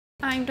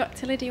I'm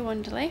Dr. Lydia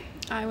Wunderley.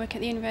 I work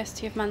at the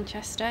University of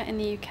Manchester in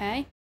the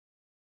UK.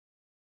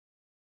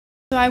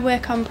 So I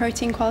work on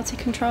protein quality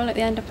control at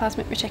the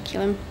endoplasmic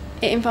reticulum.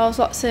 It involves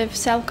lots of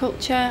cell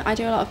culture. I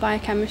do a lot of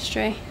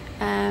biochemistry.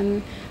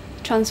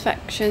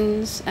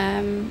 Transfections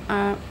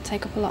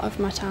take up a lot of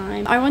my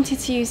time. I wanted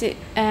to use it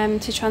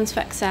to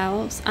transfect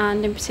cells,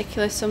 and in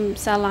particular some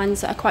cell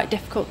lines that are quite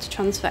difficult to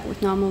transfect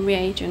with normal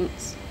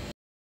reagents.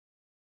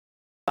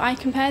 I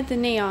compared the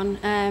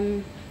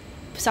neon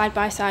side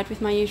by side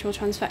with my usual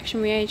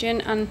transfection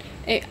reagent, and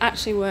it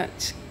actually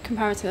worked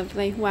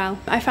comparatively well.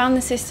 I found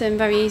the system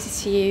very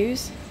easy to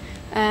use.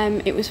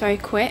 It was very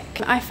quick.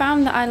 I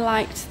found that I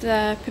liked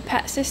the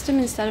pipette system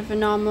instead of a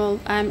normal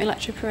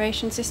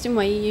electroporation system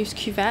where you use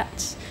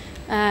cuvettes.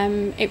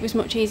 It was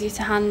much easier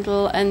to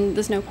handle, and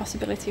there's no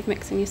possibility of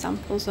mixing your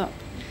samples up.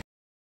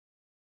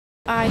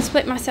 I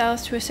split my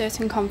cells to a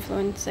certain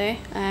confluency,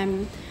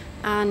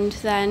 and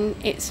then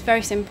it's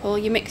very simple.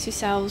 You mix your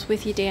cells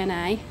with your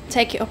DNA,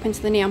 take it up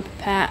into the neon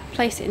pipette,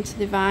 place it into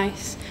the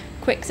device,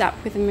 quick zap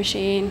with the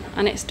machine,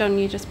 and it's done.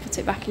 You just put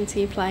it back into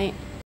your plate.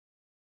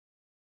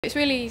 It's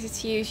really easy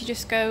to use. You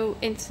just go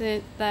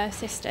into the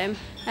system,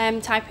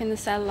 type in the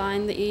cell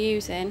line that you're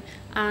using,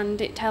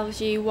 and it tells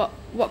you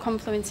what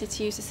confluency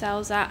to use the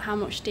cells at, how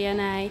much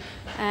DNA,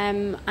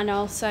 and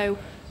also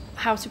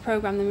how to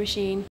program the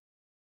machine.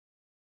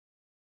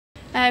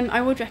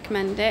 I would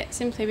recommend it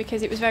simply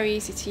because it was very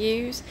easy to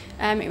use.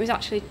 It was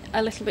actually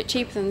a little bit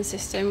cheaper than the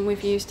system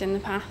we've used in the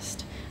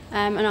past,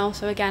 and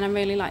also again I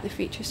really like the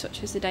features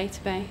such as the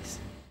database.